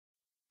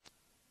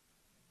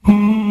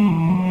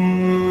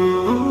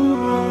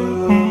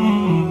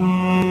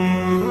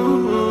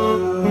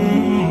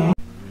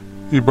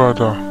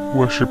Ibadah,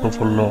 worship of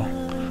Allah.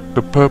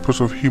 The purpose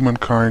of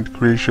humankind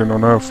creation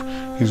on earth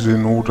is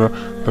in order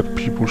that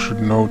people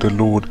should know the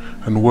Lord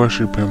and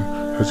worship Him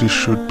as He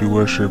should be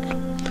worshipped.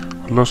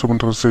 Allah subhanahu wa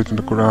ta'ala says in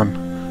the Quran,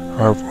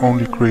 I have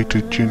only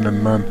created jinn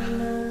and man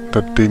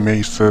that they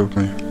may serve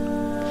me.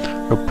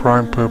 The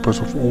prime purpose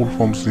of all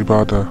forms of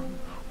Ibadah,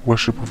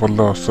 worship of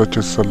Allah, such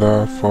as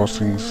Salah,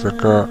 fasting,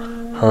 Zakah,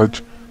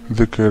 Hajj,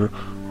 Dhikr,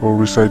 or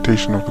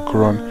recitation of the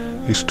Quran,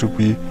 is to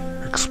be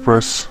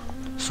express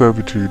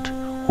servitude,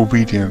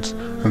 obedience,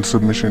 and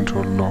submission to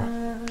Allah.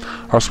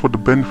 As for the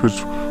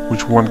benefits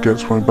which one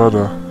gets from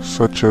Ibadah,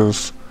 such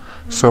as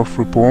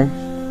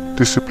self-reform,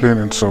 discipline,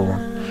 and so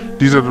on,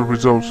 these are the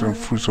results and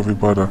fruits of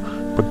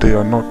Ibadah, but they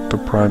are not the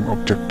prime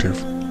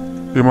objective.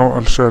 Imam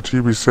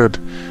al-Shatibi said,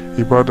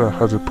 Ibadah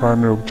has a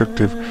primary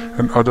objective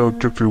and other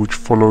objectives which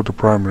follow the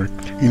primary,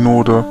 in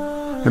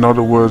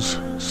other words,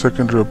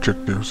 secondary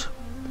objectives.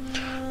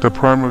 The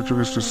primary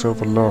objective is to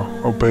serve Allah,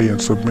 obey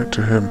and submit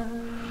to Him.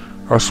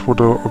 As for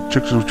the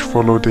objectives which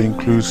follow, they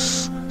include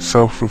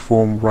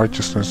self-reform,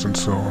 righteousness, and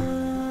so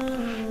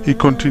on. He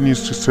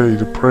continues to say,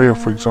 the prayer,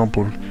 for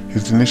example,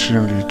 is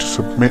initially to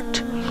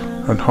submit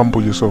and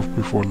humble yourself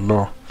before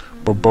Allah,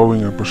 by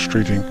bowing and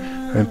prostrating,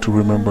 and to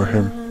remember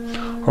Him.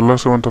 Allah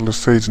subhanahu wa ta'ala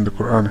says in the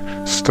Quran,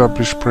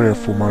 establish prayer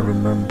for my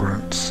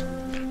remembrance.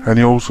 And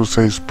He also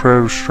says,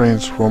 prayer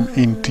restrains from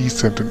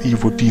indecent and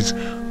evil deeds,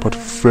 but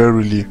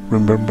verily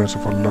remembrance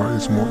of Allah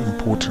is more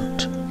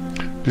important.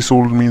 This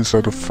all means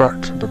that the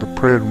fact that the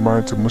prayer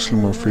reminds a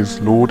Muslim of his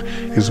Lord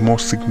is more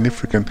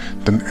significant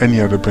than any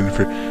other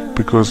benefit,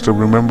 because the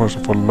remembrance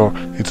of Allah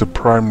is the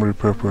primary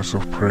purpose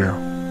of prayer.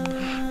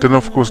 Then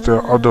of course there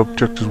are other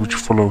objectives which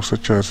follow,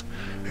 such as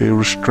it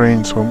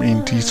restrains from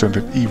indecent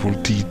and evil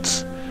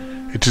deeds.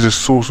 It is a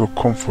source of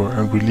comfort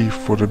and relief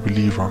for the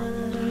believer.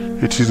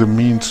 It is a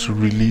means to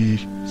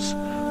realize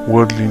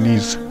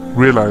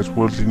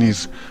worldly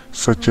needs,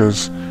 such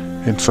as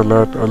in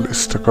Salat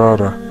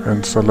al-Istikhara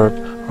and Salat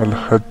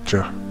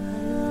al-Hajjah.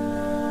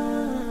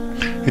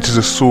 It is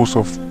a source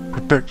of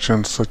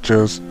protection, such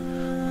as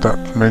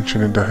that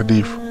mentioned in the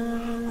Hadith.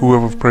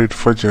 Whoever prayed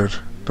Fajr,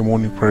 the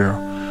morning prayer,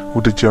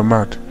 with the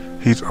Jamaat,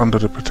 he is under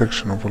the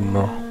protection of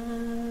Allah.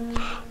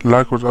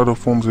 Like with other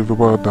forms of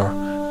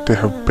Ibadah, they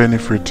have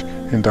benefit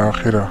in the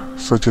Akhirah,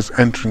 such as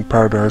entering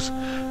paradise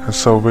and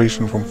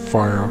salvation from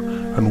fire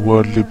and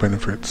worldly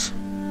benefits.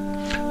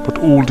 But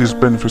all these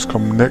benefits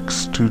come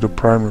next to the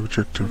primary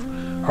objective,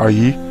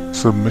 i.e.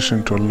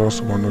 submission to Allah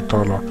subhanahu wa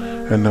ta'ala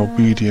and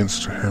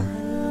obedience to Him.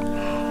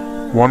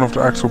 One of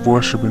the acts of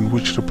worship in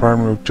which the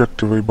primary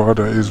objective of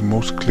Ibadah is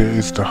most clear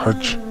is the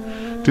Hajj.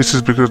 This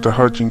is because the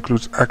Hajj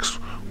includes acts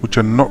which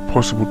are not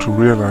possible to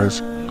realize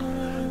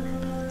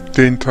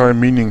the entire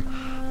meaning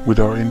with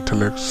our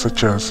intellect,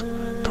 such as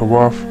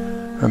Tawaf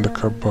and the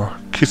Kaaba,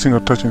 kissing or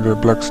touching the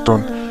black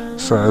stone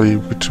Sa'i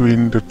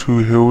between the two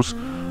hills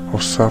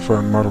of Safa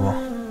and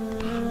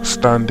Marwa,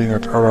 standing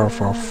at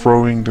Arafah,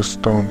 throwing the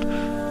stone,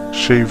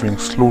 shaving,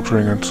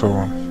 slaughtering, and so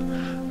on.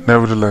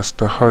 Nevertheless,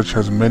 the Hajj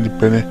has many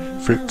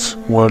benefits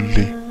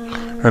worldly,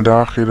 and the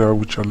Akhirah,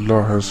 which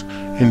Allah has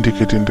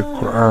indicated in the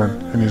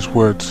Quran in His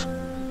words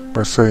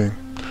by saying,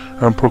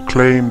 and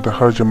proclaim the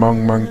Hajj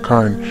among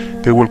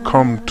mankind, they will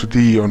come to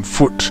thee on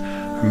foot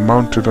and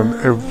mounted on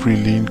every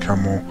lean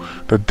camel,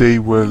 that they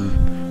will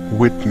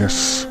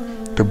witness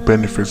the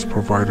benefits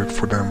provided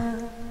for them.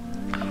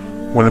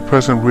 When a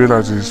person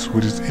realizes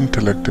with his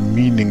intellect the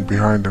meaning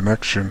behind an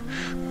action,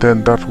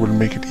 then that will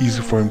make it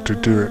easy for him to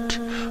do it.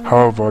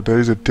 However, there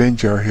is a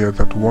danger here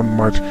that one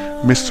might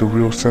miss the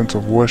real sense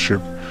of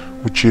worship,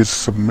 which is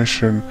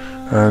submission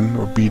and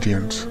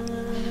obedience.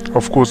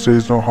 Of course, there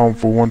is no harm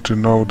for one to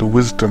know the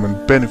wisdom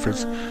and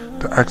benefits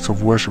the acts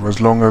of worship, as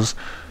long as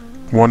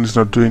one is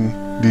not doing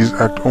these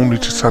acts only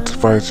to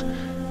satisfy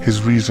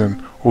his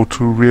reason or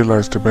to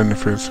realize the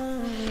benefits,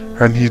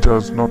 and he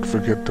does not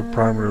forget the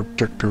primary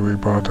objective of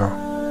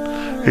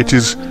Ibadah. It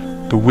is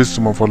the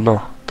wisdom of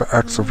Allah. The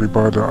acts of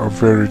Ibadah are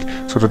varied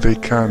so that they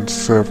can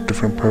serve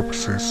different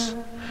purposes.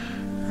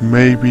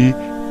 Maybe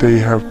they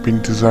have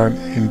been designed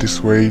in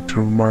this way to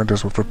remind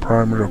us of the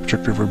primary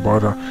objective of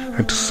Ibadah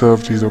and to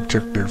serve these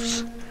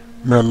objectives.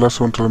 May Allah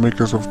subhanahu wa ta'ala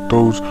make us of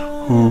those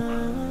who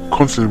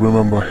constantly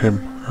remember Him.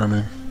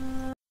 Ameen.